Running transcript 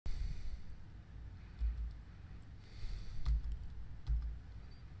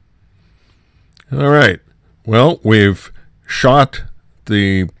All right. Well, we've shot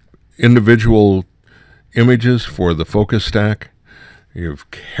the individual images for the focus stack.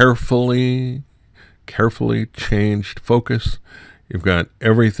 You've carefully changed focus. You've got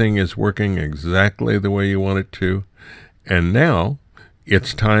everything is working exactly the way you want it to. And now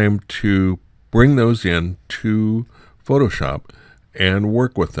it's time to bring those in to Photoshop and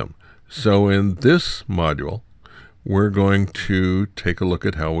work with them. So in this module, we're going to take a look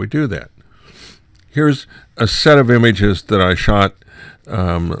at how we do that. Here's a set of images that I shot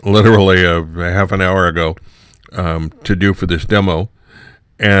literally a half an hour ago to do for this demo.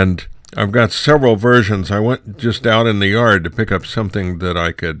 And I've got several versions. I went just out in the yard to pick up something that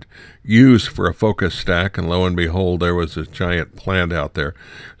I could use for a focus stack, and lo and behold, there was this giant plant out there.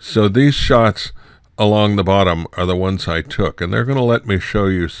 So these shots along the bottom are the ones I took, and they're going to let me show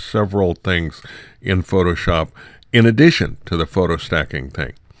you several things in Photoshop in addition to the photo stacking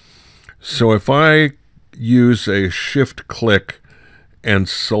thing. So if I use a shift click and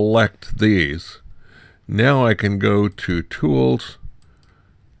select these, now I can go to Tools,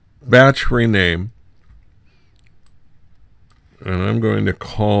 Batch Rename, and I'm going to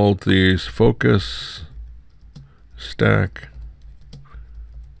call these Focus Stack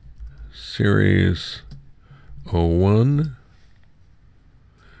Series 01,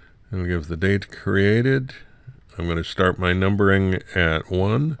 and give the date created. I'm going to start my numbering at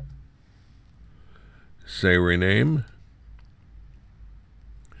 1, say rename,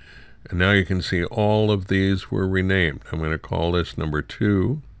 and now you can see all of these were renamed. I'm going to call this number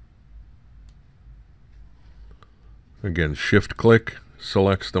 2. Again, shift click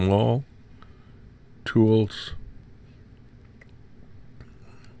selects them all. Tools,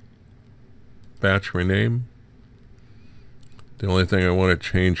 batch rename. The only thing I want to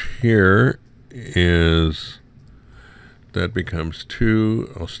change here is that becomes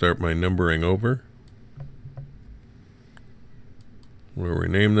 2. I'll start my numbering over. We'll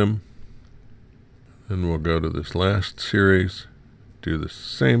rename them. Then we'll go to this last series, do the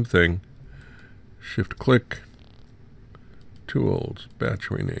same thing. Shift click, Tools, batch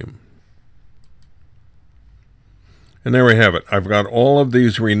rename. And there we have it. I've got all of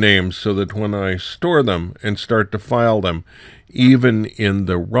these renamed so that when I store them and start to file them, even in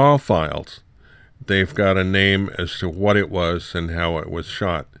the raw files, they've got a name as to what it was and how it was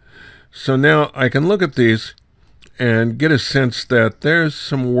shot. So now I can look at these and get a sense that there's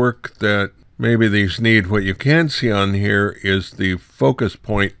some work that maybe these need. What you can see on here is the focus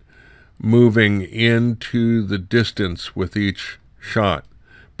point moving into the distance with each shot.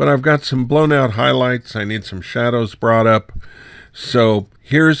 But I've got some blown out highlights. I need some shadows brought up. So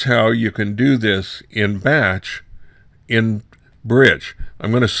here's how you can do this in batch in Bridge.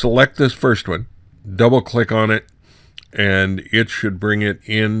 I'm going to select this first one, double click on it, and it should bring it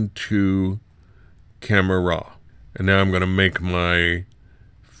into Camera Raw. And now I'm going to make my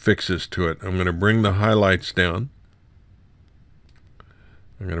fixes to it. I'm going to bring the highlights down.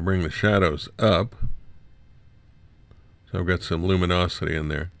 I'm going to bring the shadows up. So I've got some luminosity in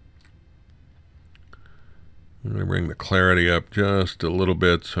there. I'm going to bring the clarity up just a little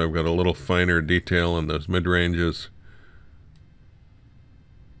bit so I've got a little finer detail in those mid-ranges.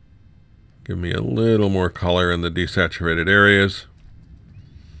 Give me a little more color in the desaturated areas.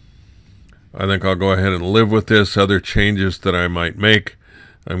 I think I'll go ahead and live with this. Other changes that I might make,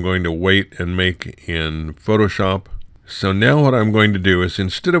 I'm going to wait and make in Photoshop. So now what I'm going to do is,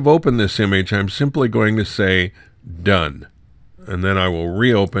 instead of open this image, I'm simply going to say done. And then I will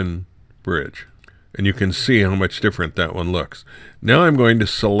reopen Bridge. And you can see how much different that one looks. Now I'm going to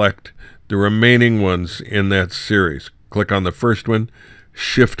select the remaining ones in that series. Click on the first one,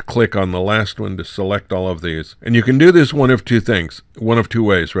 shift click on the last one to select all of these. And you can do this one of two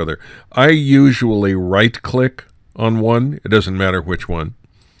ways rather. I usually right click on one, it doesn't matter which one.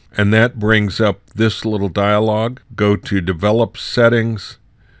 And that brings up this little dialog. Go to Develop Settings,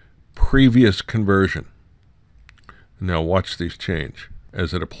 Previous Conversion. Now watch these change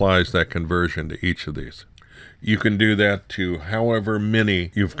as it applies that conversion to each of these. You can do that to however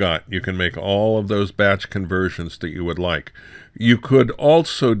many you've got. You can make all of those batch conversions that you would like. You could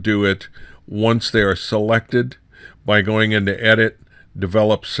also do it once they are selected by going into Edit,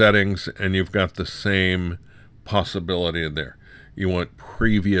 Develop Settings, and you've got the same possibility there. You want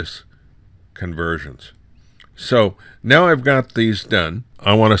previous conversions. So now I've got these done.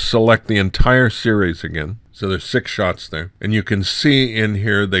 I want to select the entire series again. So there's 6 shots there. And you can see in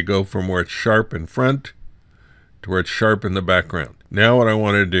here they go from where it's sharp in front to where it's sharp in the background. Now what I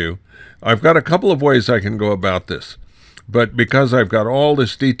want to do, I've got a couple of ways I can go about this. But because I've got all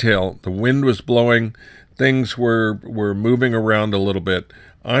this detail, the wind was blowing, things were moving around a little bit,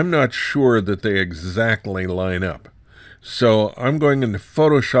 I'm not sure that they exactly line up. So I'm going into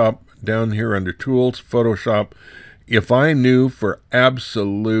Photoshop down here under Tools, Photoshop. If I knew for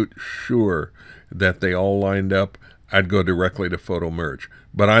absolute sure that they all lined up, I'd go directly to Photo Merge.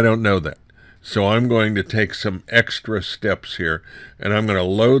 But I don't know that. So I'm going to take some extra steps here, and I'm going to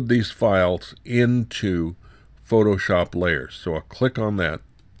load these files into Photoshop layers. So I'll click on that.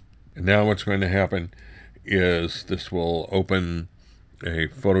 And now what's going to happen is this will open a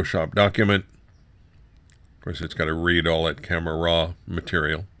Photoshop document. Of course, it's got to read all that camera raw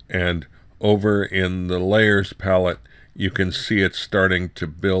material. And over in the layers palette, you can see it starting to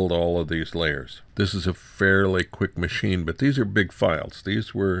build all of these layers. This is a fairly quick machine, but these are big files.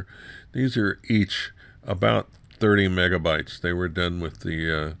 These are each about 30 megabytes. They were done with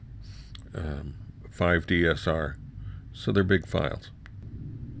the 5DSR, so they're big files.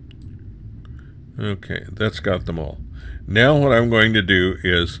 Okay, that's got them all. Now what I'm going to do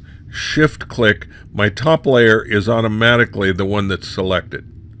is shift click. My top layer is automatically the one that's selected.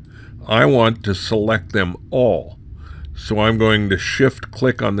 I want to select them all. So I'm going to shift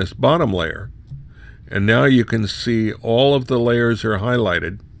click on this bottom layer. And now you can see all of the layers are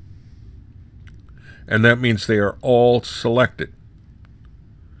highlighted. And that means they are all selected.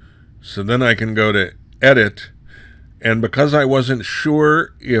 So then I can go to Edit. And because I wasn't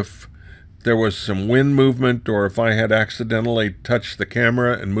sure if there was some wind movement or if I had accidentally touched the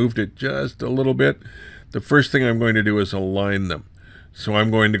camera and moved it just a little bit, the first thing I'm going to do is align them. So I'm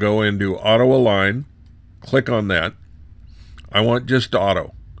going to go into Auto Align, click on that. I want just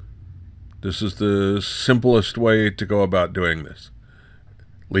auto. This is the simplest way to go about doing this.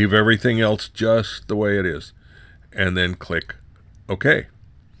 Leave everything else just the way it is, and then click OK.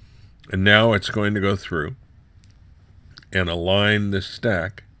 And now it's going to go through and align this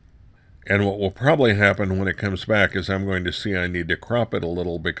stack. And what will probably happen when it comes back is I'm going to see I need to crop it a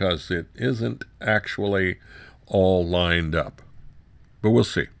little because it isn't actually all lined up. But we'll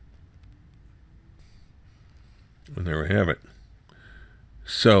see. And there we have it.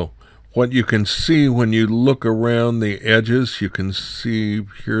 So what you can see when you look around the edges, you can see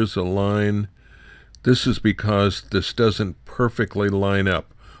here's a line. This is because this doesn't perfectly line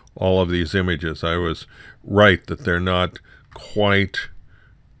up all of these images. I was right that they're not quite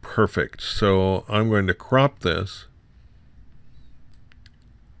perfect. So I'm going to crop this.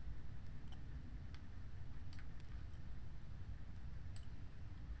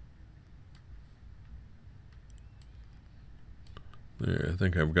 There, I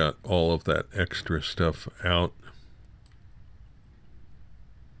think I've got all of that extra stuff out.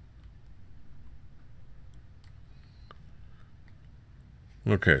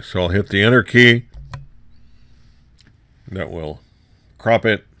 Okay, so I'll hit the Enter key. That will crop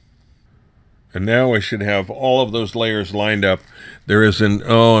it. And now we should have all of those layers lined up. There isn't,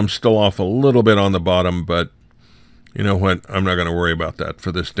 oh, I'm still off a little bit on the bottom, but you know what? I'm not going to worry about that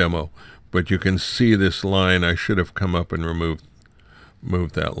for this demo. But you can see this line. I should have come up and removed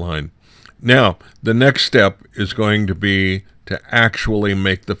that line. Now, the next step is going to be to actually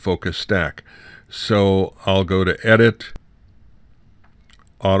make the focus stack. So I'll go to Edit,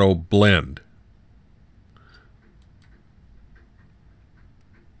 Auto Blend.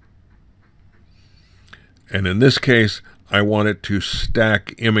 And in this case, I want it to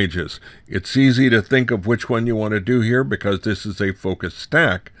stack images. It's easy to think of which one you want to do here because this is a focus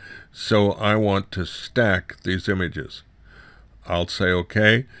stack. So I want to stack these images. I'll say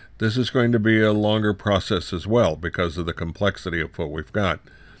OK. This is going to be a longer process as well because of the complexity of what we've got.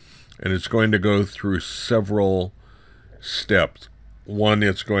 And it's going to go through several steps. One,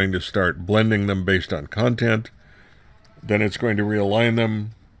 it's going to start blending them based on content. Then it's going to realign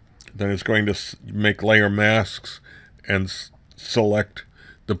them. Then it's going to make layer masks and select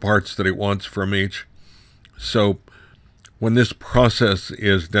the parts that it wants from each. So when this process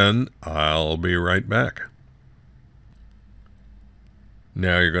is done, I'll be right back.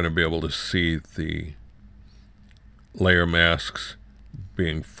 Now you're going to be able to see the layer masks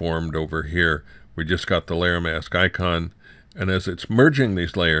being formed over here. We just got the layer mask icon, and as it's merging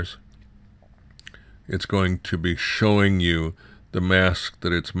these layers, it's going to be showing you the mask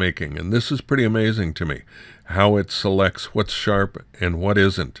that it's making. And this is pretty amazing to me. How it selects what's sharp and what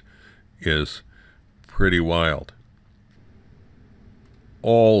isn't is pretty wild.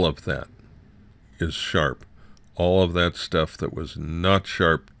 All of that is sharp. All of that stuff that was not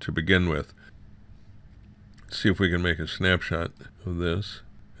sharp to begin with. Let's see if we can make a snapshot of this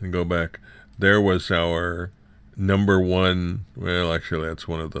and go back. There was our number one. Well, actually, that's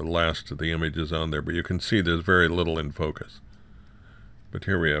one of the last of the images on there, but you can see there's very little in focus. But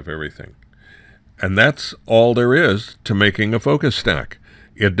here we have everything. And that's all there is to making a focus stack.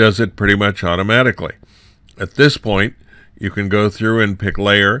 it does it pretty much automatically. At this point, you can go through and pick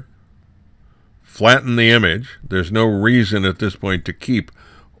layer, flatten the image. There's no reason at this point to keep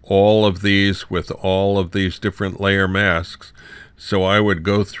all of these with all of these different layer masks. So I would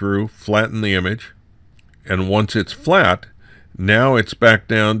go through, flatten the image, and once it's flat, now it's back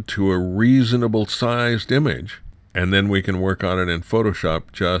down to a reasonable sized image, and then we can work on it in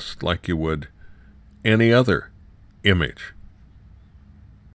Photoshop just like you would any other image.